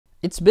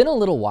It's been a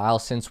little while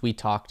since we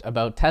talked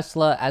about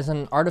Tesla as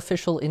an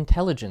artificial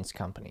intelligence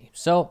company,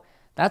 so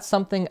that's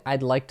something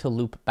I'd like to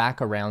loop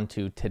back around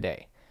to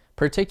today,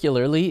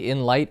 particularly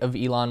in light of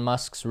Elon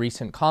Musk's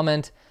recent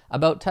comment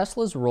about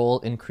Tesla's role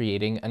in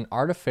creating an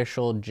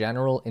artificial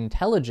general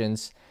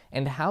intelligence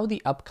and how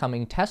the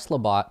upcoming Tesla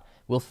bot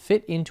will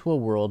fit into a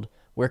world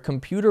where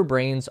computer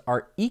brains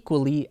are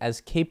equally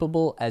as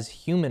capable as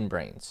human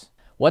brains.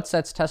 What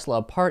sets Tesla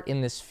apart in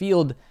this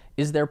field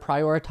is their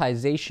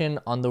prioritization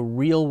on the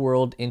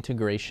real-world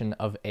integration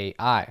of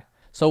AI.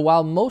 So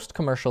while most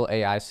commercial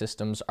AI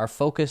systems are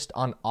focused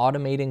on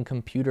automating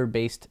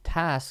computer-based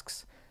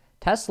tasks,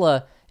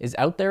 Tesla is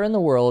out there in the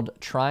world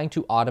trying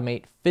to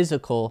automate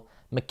physical,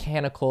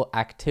 mechanical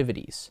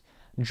activities.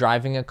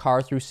 Driving a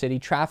car through city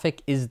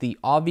traffic is the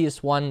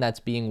obvious one that's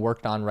being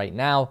worked on right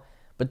now,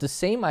 but the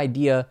same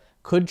idea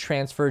could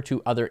transfer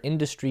to other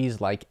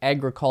industries like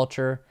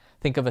agriculture.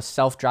 Think of a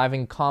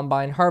self-driving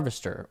combine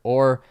harvester,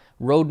 or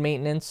road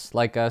maintenance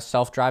like a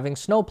self-driving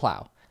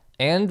snowplow.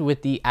 And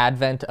with the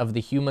advent of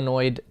the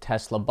humanoid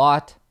Tesla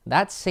bot,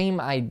 that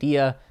same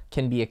idea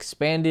can be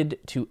expanded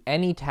to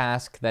any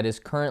task that is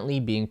currently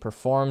being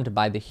performed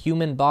by the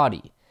human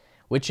body,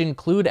 which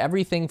include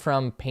everything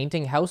from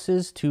painting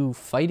houses to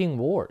fighting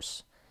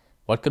wars.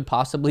 What could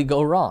possibly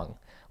go wrong?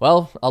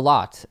 Well, a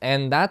lot,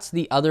 and that's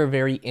the other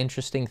very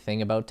interesting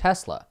thing about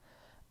Tesla.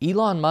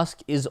 Elon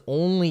Musk is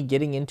only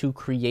getting into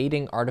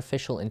creating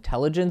artificial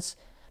intelligence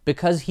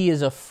because he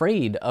is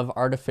afraid of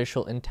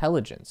artificial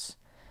intelligence.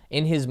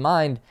 In his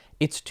mind,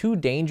 it's too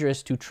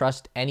dangerous to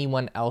trust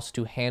anyone else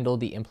to handle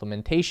the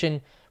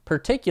implementation,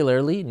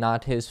 particularly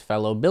not his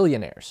fellow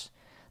billionaires.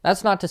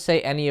 That's not to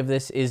say any of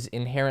this is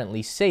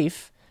inherently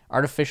safe.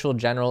 Artificial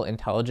general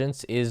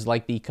intelligence is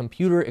like the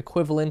computer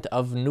equivalent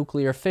of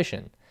nuclear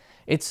fission.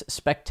 It's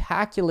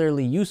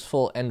spectacularly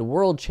useful and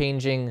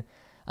world-changing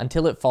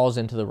until it falls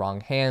into the wrong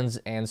hands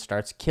and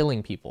starts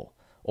killing people,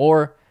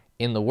 or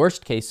in the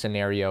worst case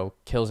scenario,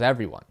 kills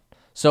everyone.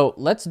 So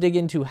let's dig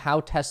into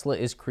how Tesla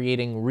is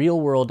creating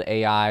real-world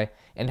AI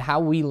and how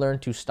we learn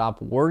to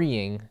stop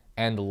worrying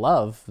and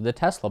love the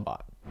Tesla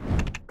bot.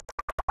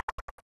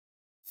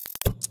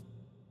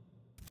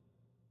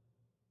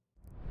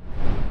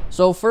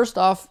 So first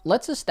off,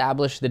 let's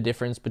establish the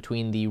difference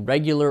between the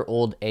regular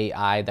old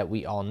AI that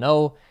we all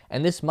know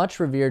and this much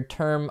revered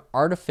term,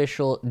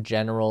 artificial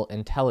general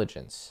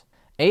intelligence.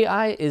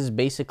 AI is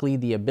basically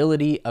the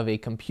ability of a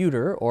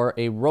computer or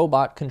a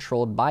robot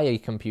controlled by a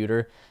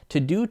computer to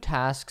do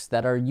tasks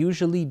that are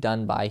usually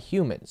done by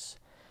humans.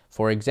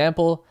 For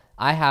example,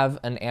 I have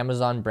an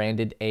Amazon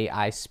branded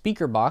AI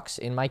speaker box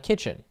in my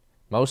kitchen.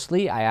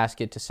 Mostly, I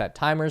ask it to set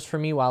timers for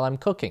me while I'm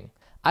cooking.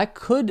 I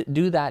could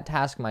do that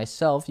task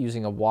myself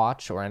using a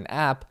watch or an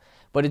app,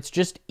 but it's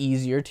just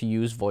easier to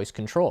use voice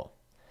control.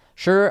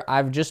 Sure,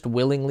 I've just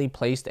willingly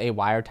placed a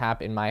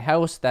wiretap in my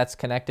house that's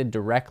connected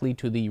directly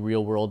to the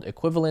real-world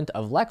equivalent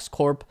of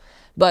LexCorp,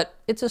 but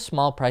it's a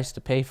small price to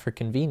pay for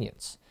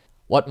convenience.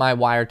 What my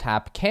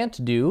wiretap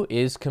can't do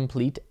is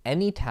complete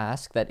any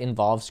task that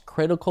involves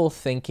critical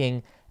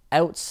thinking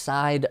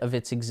outside of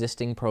its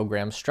existing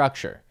program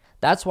structure.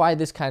 That's why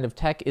this kind of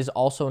tech is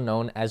also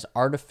known as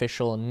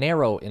artificial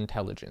narrow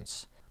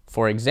intelligence.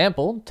 For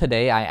example,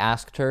 today I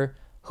asked her,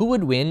 who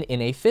would win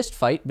in a fist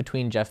fight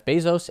between Jeff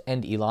Bezos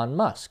and Elon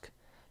Musk?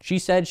 She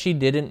said she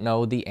didn't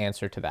know the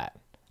answer to that.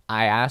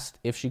 I asked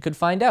if she could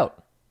find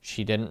out.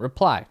 She didn't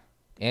reply.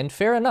 And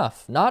fair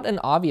enough, not an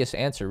obvious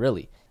answer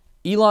really.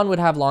 Elon would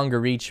have longer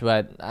reach,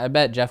 but I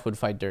bet Jeff would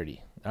fight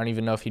dirty. I don't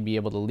even know if he'd be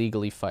able to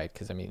legally fight,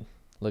 because I mean,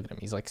 look at him,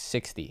 he's like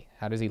 60.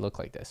 How does he look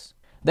like this?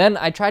 Then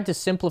I tried to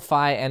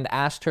simplify and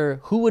asked her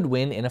who would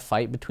win in a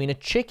fight between a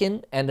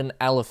chicken and an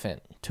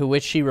elephant, to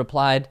which she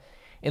replied,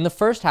 in the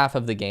first half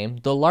of the game,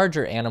 the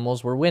larger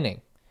animals were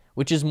winning,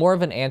 which is more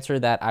of an answer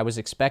that I was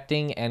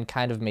expecting and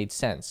kind of made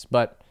sense.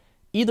 But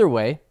either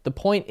way, the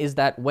point is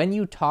that when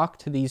you talk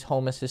to these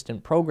home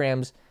assistant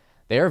programs,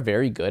 they are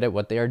very good at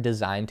what they are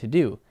designed to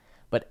do.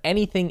 But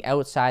anything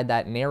outside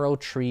that narrow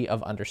tree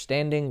of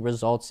understanding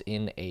results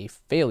in a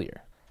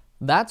failure.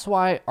 That's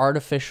why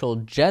artificial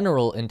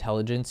general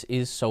intelligence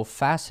is so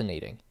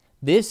fascinating.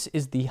 This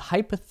is the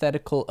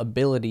hypothetical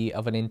ability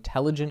of an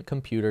intelligent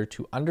computer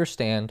to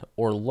understand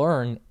or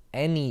learn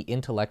any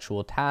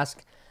intellectual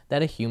task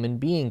that a human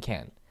being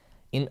can.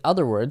 In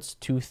other words,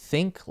 to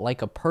think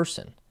like a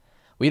person.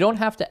 We don't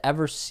have to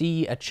ever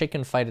see a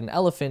chicken fight an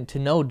elephant to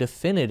know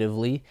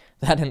definitively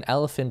that an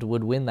elephant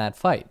would win that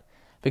fight,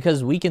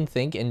 because we can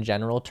think in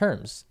general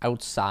terms,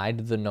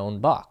 outside the known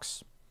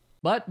box.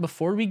 But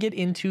before we get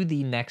into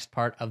the next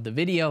part of the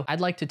video, I'd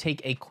like to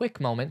take a quick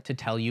moment to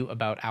tell you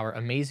about our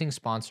amazing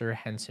sponsor,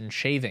 Henson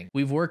Shaving.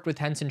 We've worked with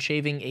Henson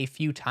Shaving a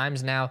few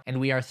times now, and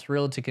we are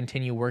thrilled to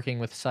continue working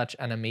with such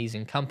an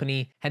amazing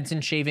company.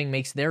 Henson Shaving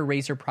makes their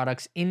razor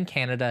products in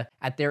Canada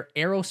at their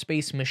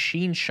aerospace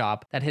machine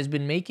shop that has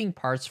been making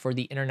parts for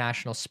the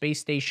International Space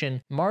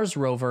Station, Mars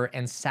rover,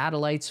 and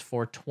satellites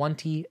for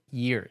 20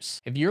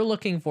 years. If you're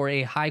looking for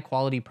a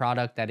high-quality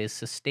product that is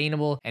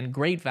sustainable and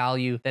great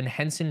value, then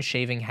Henson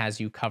Shaving has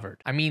you covered.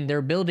 I mean,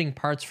 they're building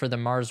parts for the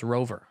Mars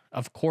rover,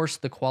 Of course,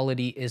 the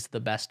quality is the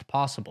best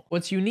possible.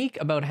 What's unique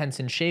about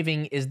Henson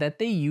shaving is that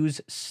they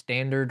use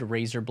standard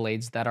razor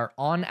blades that are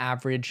on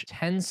average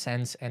 10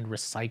 cents and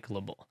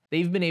recyclable.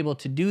 They've been able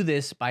to do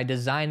this by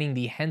designing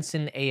the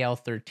Henson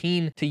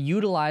AL13 to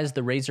utilize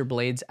the razor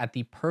blades at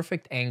the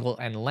perfect angle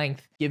and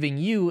length, giving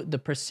you the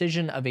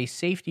precision of a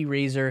safety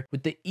razor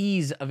with the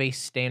ease of a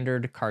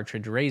standard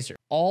cartridge razor,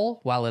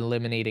 all while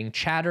eliminating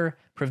chatter,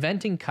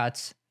 preventing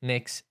cuts,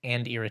 nicks,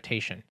 and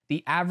irritation.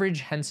 The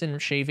average Henson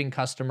shaving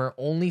customer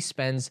only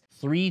spends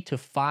 $3 to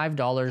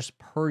 $5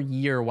 per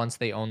year once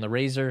they own the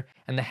razor,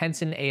 and the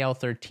Henson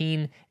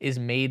AL13 is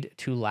made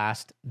to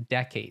last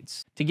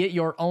decades. To get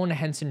your own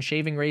Henson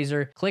shaving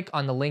razor, click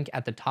on the link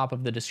at the top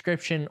of the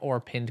description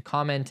or pinned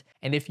comment,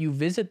 and if you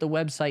visit the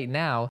website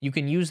now, you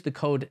can use the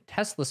code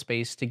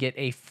TESLASPACE to get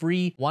a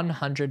free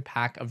 100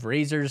 pack of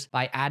razors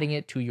by adding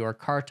it to your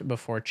cart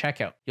before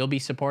checkout. You'll be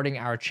supporting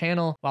our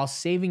channel while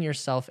saving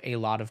yourself a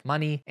lot of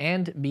money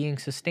and being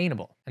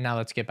sustainable. And now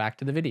let's get back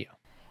to the video.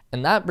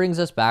 And that brings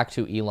us back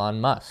to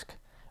Elon Musk.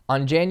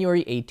 On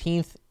January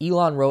 18th,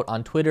 Elon wrote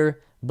on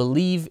Twitter,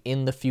 "Believe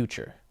in the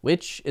future,"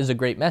 which is a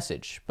great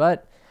message,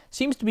 but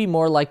seems to be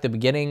more like the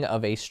beginning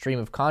of a stream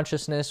of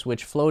consciousness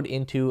which flowed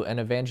into an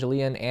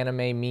Evangelion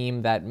anime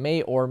meme that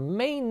may or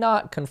may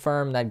not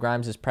confirm that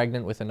Grimes is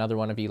pregnant with another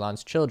one of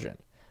Elon's children.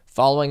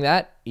 Following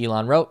that,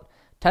 Elon wrote,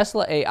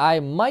 "Tesla AI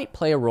might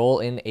play a role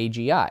in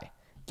AGI,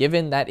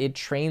 given that it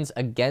trains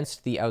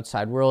against the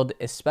outside world,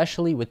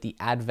 especially with the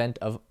advent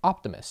of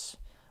Optimus.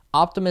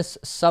 Optimus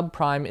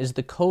Subprime is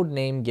the code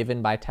name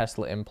given by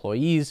Tesla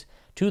employees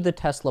to the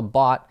Tesla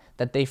bot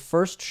that they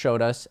first showed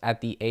us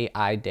at the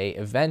AI Day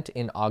event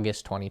in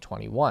August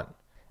 2021.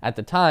 At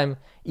the time,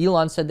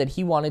 Elon said that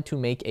he wanted to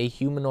make a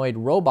humanoid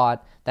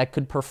robot that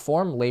could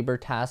perform labor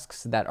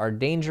tasks that are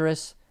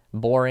dangerous,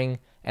 boring,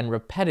 and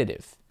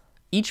repetitive.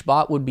 Each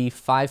bot would be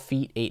 5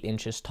 feet 8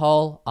 inches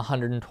tall,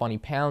 120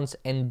 pounds,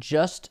 and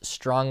just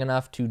strong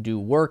enough to do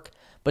work,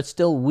 but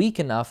still weak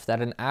enough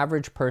that an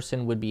average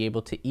person would be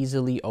able to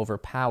easily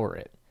overpower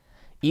it.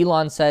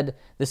 Elon said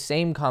the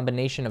same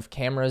combination of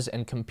cameras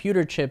and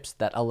computer chips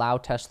that allow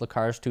Tesla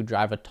cars to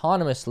drive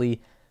autonomously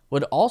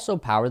would also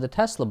power the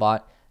Tesla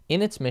bot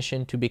in its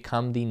mission to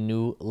become the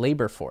new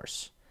labor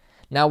force.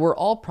 Now, we're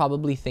all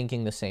probably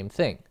thinking the same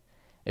thing.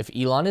 If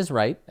Elon is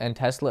right and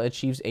Tesla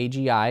achieves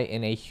AGI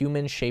in a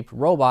human-shaped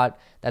robot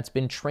that's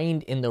been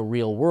trained in the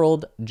real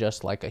world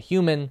just like a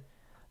human,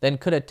 then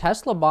could a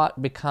Tesla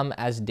bot become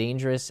as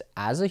dangerous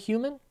as a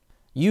human?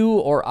 You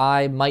or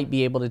I might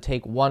be able to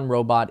take one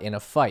robot in a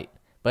fight,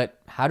 but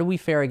how do we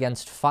fare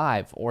against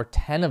 5 or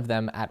 10 of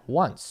them at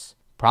once?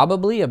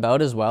 Probably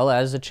about as well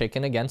as a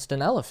chicken against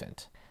an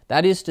elephant.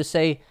 That is to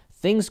say,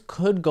 things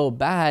could go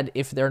bad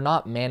if they're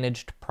not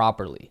managed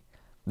properly.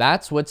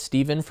 That's what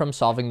Steven from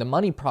Solving the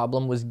Money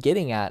Problem was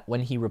getting at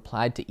when he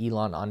replied to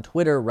Elon on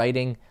Twitter,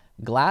 writing,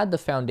 "Glad the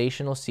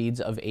foundational seeds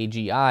of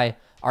AGI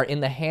are in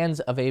the hands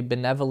of a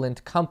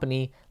benevolent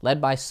company led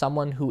by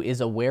someone who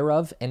is aware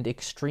of and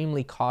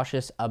extremely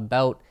cautious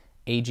about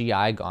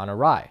AGI gone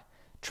awry.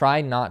 Try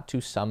not to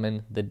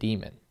summon the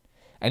demon."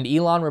 And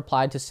Elon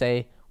replied to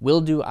say,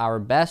 "We'll do our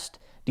best.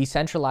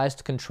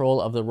 Decentralized control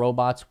of the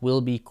robots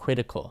will be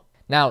critical."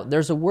 Now,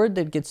 there's a word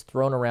that gets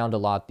thrown around a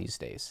lot these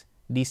days,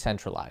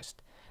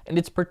 decentralized. And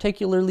it's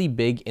particularly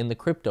big in the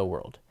crypto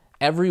world.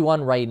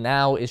 Everyone right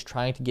now is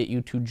trying to get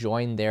you to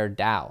join their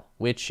DAO,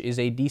 which is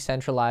a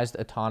decentralized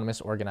autonomous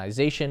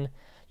organization.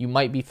 You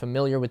might be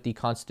familiar with the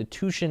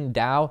Constitution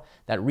DAO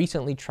that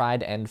recently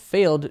tried and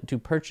failed to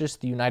purchase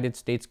the United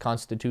States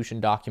Constitution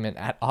document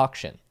at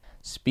auction.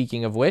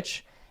 Speaking of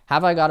which,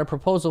 have I got a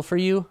proposal for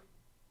you?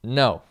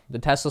 No, the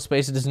Tesla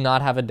Space does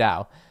not have a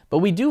DAO, but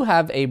we do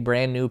have a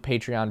brand new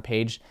Patreon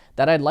page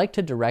that I'd like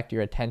to direct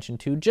your attention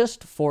to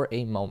just for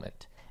a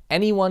moment.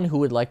 Anyone who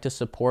would like to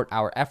support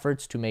our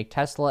efforts to make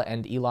Tesla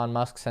and Elon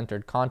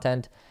Musk-centered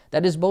content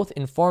that is both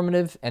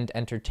informative and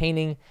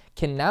entertaining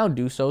can now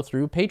do so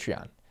through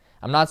Patreon.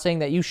 I'm not saying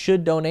that you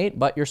should donate,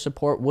 but your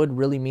support would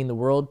really mean the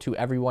world to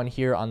everyone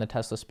here on the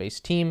Tesla Space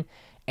team,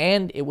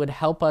 and it would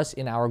help us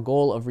in our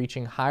goal of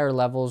reaching higher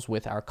levels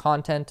with our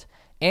content,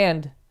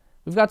 and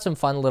we've got some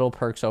fun little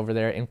perks over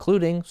there,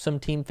 including some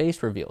team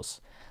face reveals.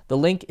 The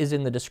link is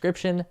in the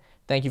description.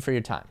 Thank you for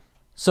your time.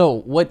 So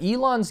what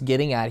Elon's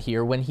getting at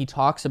here when he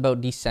talks about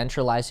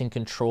decentralizing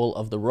control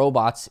of the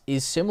robots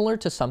is similar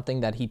to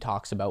something that he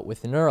talks about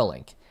with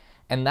Neuralink,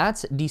 and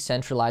that's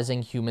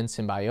decentralizing human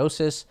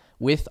symbiosis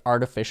with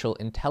artificial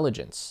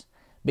intelligence.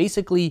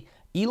 Basically,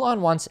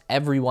 Elon wants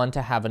everyone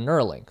to have a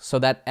Neuralink so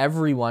that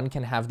everyone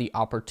can have the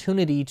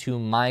opportunity to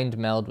mind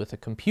meld with a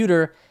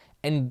computer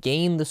and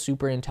gain the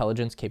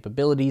superintelligence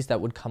capabilities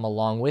that would come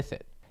along with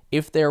it.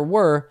 If there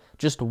were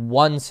just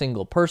one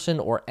single person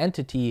or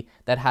entity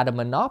that had a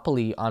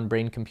monopoly on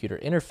brain-computer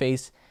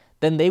interface,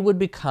 then they would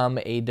become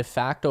a de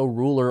facto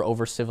ruler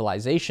over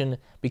civilization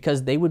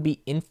because they would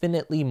be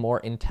infinitely more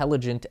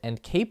intelligent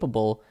and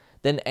capable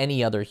than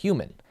any other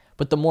human.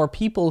 But the more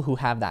people who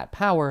have that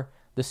power,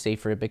 the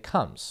safer it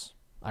becomes,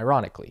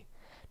 ironically.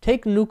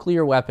 Take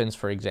nuclear weapons,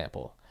 for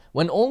example.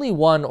 When only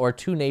 1 or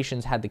 2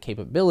 nations had the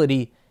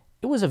capability,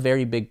 it was a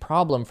very big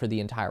problem for the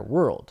entire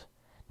world.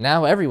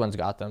 Now everyone's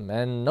got them,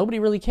 and nobody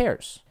really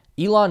cares.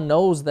 Elon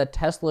knows that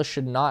Tesla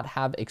should not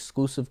have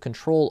exclusive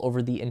control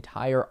over the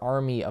entire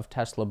army of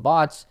Tesla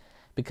bots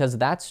because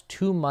that's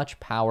too much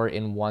power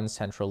in one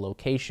central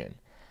location.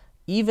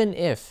 Even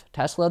if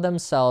Tesla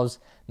themselves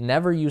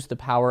never use the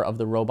power of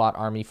the robot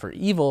army for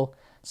evil,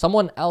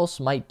 someone else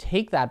might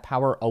take that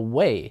power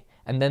away,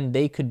 and then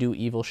they could do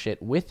evil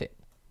shit with it.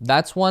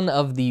 That's one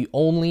of the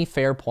only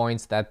fair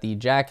points that the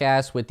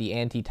jackass with the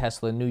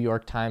anti-Tesla New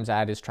York Times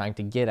ad is trying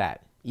to get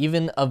at.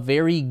 Even a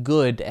very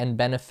good and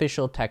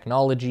beneficial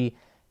technology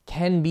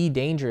can be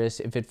dangerous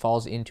if it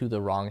falls into the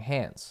wrong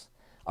hands.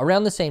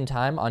 Around the same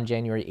time, on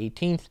January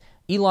 18th,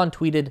 Elon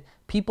tweeted,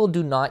 "People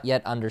do not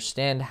yet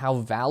understand how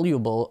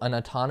valuable an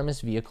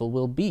autonomous vehicle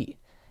will be."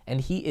 And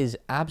he is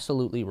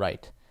absolutely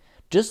right.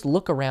 Just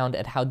look around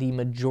at how the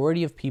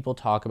majority of people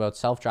talk about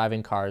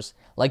self-driving cars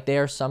like they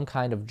are some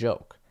kind of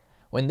joke.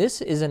 When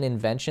this is an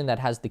invention that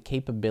has the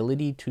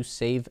capability to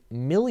save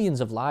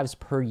millions of lives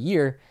per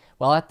year,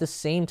 while at the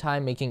same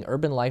time making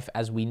urban life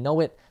as we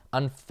know it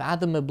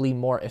unfathomably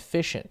more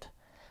efficient.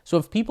 So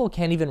if people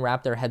can't even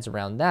wrap their heads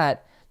around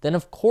that, then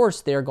of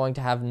course they are going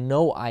to have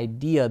no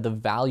idea the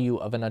value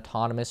of an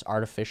autonomous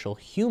artificial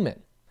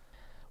human.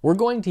 We're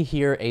going to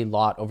hear a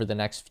lot over the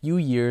next few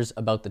years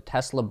about the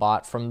Tesla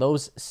bot from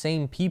those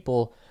same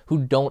people who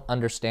don't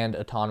understand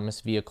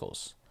autonomous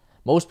vehicles.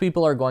 Most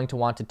people are going to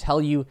want to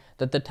tell you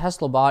that the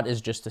Tesla bot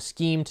is just a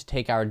scheme to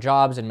take our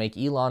jobs and make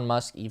Elon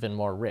Musk even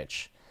more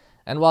rich.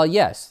 And while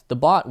yes, the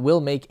bot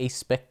will make a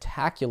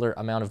spectacular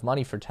amount of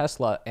money for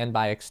Tesla and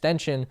by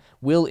extension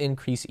will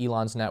increase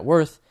Elon's net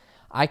worth,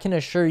 I can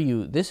assure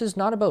you this is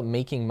not about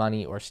making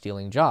money or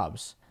stealing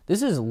jobs.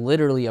 This is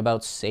literally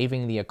about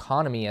saving the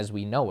economy as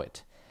we know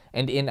it.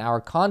 And in our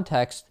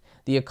context,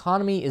 the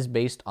economy is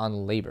based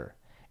on labor.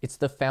 It's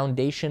the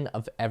foundation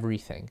of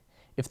everything.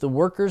 If the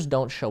workers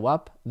don't show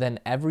up, then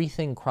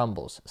everything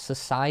crumbles.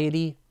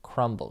 Society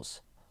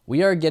crumbles.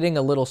 We are getting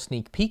a little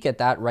sneak peek at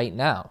that right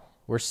now.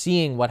 We're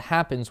seeing what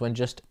happens when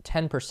just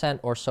 10%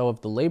 or so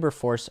of the labor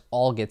force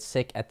all get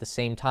sick at the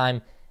same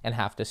time and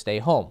have to stay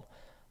home.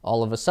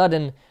 All of a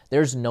sudden,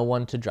 there's no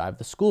one to drive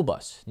the school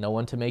bus, no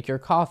one to make your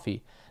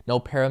coffee, no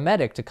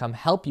paramedic to come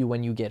help you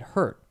when you get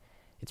hurt.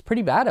 It's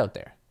pretty bad out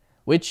there,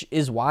 which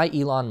is why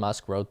Elon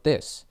Musk wrote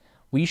this.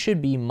 We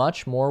should be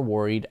much more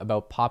worried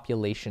about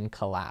population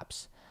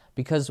collapse.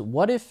 Because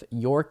what if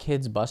your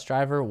kid's bus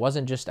driver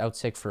wasn't just out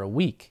sick for a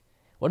week?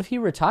 What if he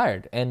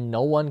retired and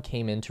no one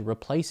came in to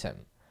replace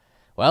him?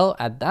 Well,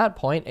 at that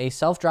point, a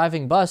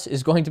self-driving bus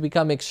is going to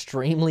become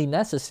extremely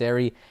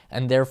necessary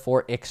and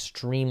therefore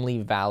extremely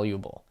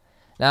valuable.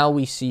 Now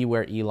we see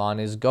where Elon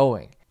is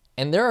going.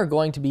 And there are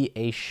going to be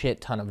a shit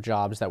ton of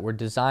jobs that were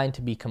designed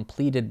to be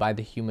completed by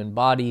the human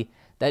body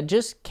that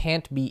just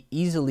can't be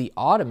easily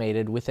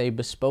automated with a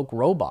bespoke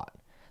robot.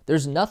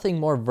 There's nothing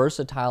more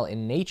versatile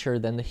in nature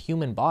than the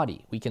human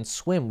body. We can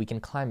swim, we can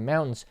climb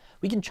mountains,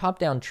 we can chop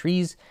down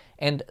trees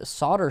and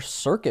solder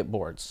circuit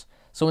boards.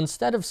 So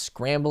instead of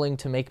scrambling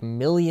to make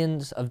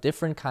millions of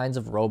different kinds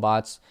of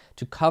robots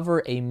to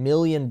cover a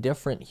million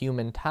different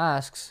human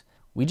tasks,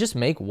 we just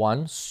make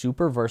one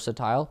super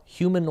versatile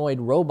humanoid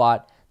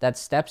robot that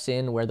steps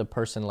in where the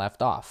person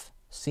left off.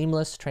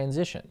 Seamless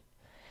transition.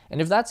 And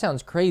if that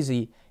sounds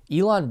crazy,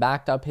 Elon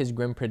backed up his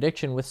grim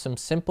prediction with some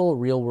simple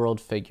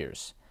real-world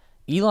figures.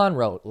 Elon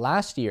wrote,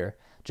 last year,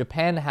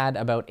 Japan had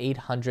about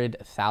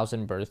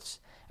 800,000 births,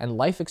 and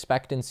life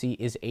expectancy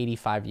is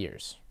 85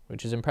 years,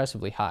 which is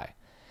impressively high,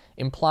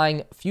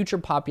 implying future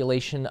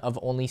population of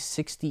only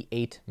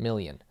 68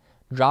 million,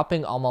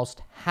 dropping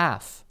almost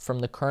half from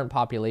the current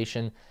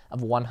population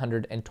of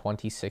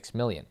 126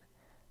 million.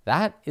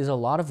 That is a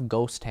lot of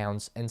ghost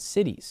towns and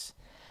cities.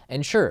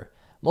 And sure,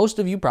 most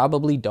of you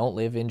probably don't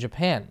live in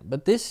Japan,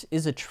 but this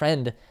is a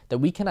trend that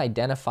we can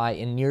identify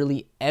in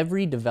nearly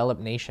every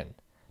developed nation.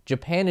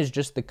 Japan is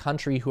just the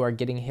country who are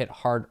getting hit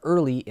hard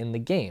early in the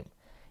game.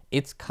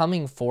 It's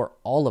coming for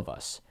all of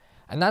us.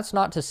 And that's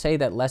not to say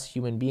that less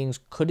human beings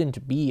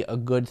couldn't be a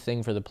good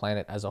thing for the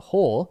planet as a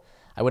whole.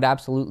 I would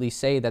absolutely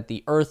say that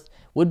the Earth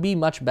would be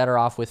much better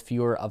off with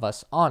fewer of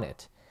us on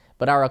it.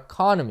 But our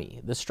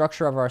economy, the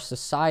structure of our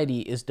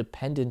society, is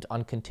dependent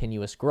on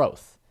continuous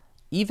growth.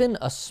 Even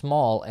a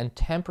small and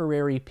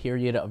temporary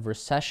period of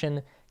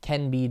recession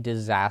can be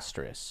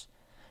disastrous.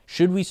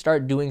 Should we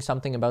start doing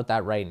something about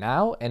that right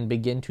now and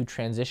begin to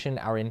transition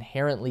our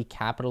inherently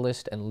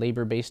capitalist and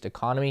labor-based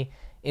economy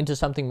into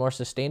something more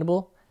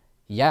sustainable?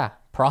 Yeah,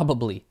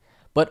 probably.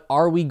 But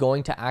are we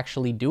going to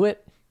actually do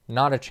it?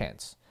 Not a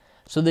chance.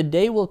 So the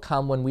day will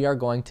come when we are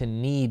going to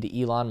need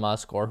Elon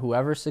Musk or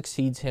whoever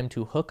succeeds him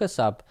to hook us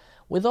up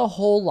with a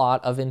whole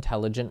lot of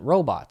intelligent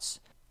robots.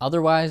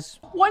 Otherwise,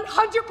 100%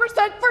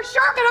 for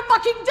sure gonna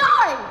fucking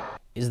die!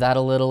 Is that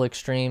a little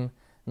extreme?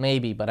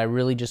 Maybe, but I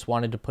really just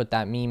wanted to put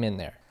that meme in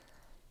there.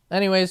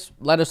 Anyways,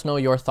 let us know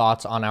your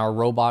thoughts on our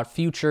robot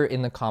future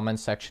in the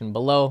comments section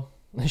below.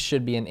 This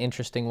should be an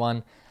interesting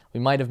one. We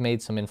might have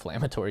made some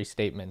inflammatory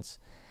statements.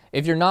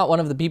 If you're not one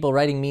of the people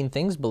writing mean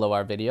things below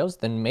our videos,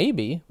 then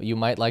maybe you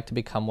might like to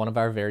become one of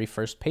our very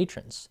first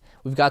patrons.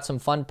 We've got some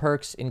fun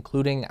perks,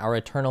 including our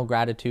eternal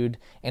gratitude,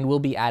 and we'll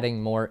be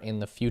adding more in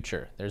the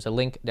future. There's a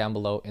link down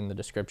below in the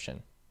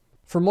description.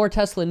 For more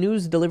Tesla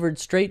news delivered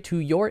straight to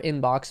your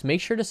inbox,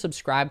 make sure to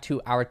subscribe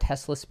to our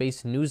Tesla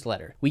Space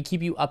newsletter. We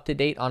keep you up to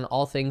date on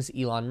all things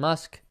Elon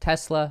Musk,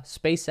 Tesla,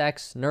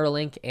 SpaceX,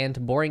 Neuralink,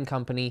 and Boring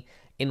Company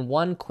in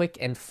one quick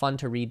and fun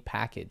to read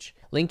package.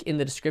 Link in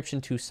the description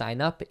to sign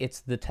up.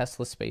 It's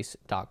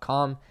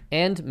theteslaspace.com.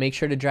 And make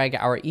sure to drag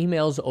our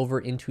emails over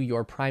into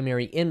your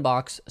primary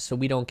inbox so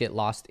we don't get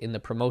lost in the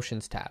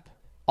promotions tab.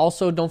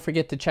 Also, don't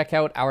forget to check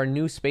out our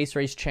new Space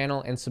Race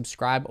channel and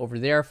subscribe over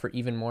there for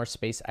even more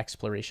space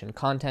exploration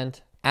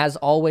content. As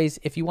always,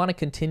 if you want to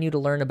continue to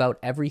learn about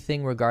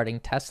everything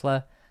regarding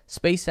Tesla,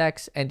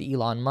 SpaceX, and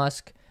Elon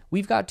Musk,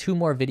 we've got 2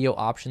 more video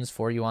options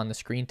for you on the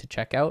screen to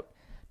check out.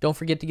 Don't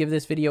forget to give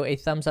this video a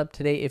thumbs up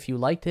today if you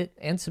liked it,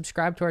 and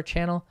subscribe to our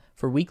channel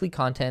for weekly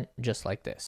content just like this.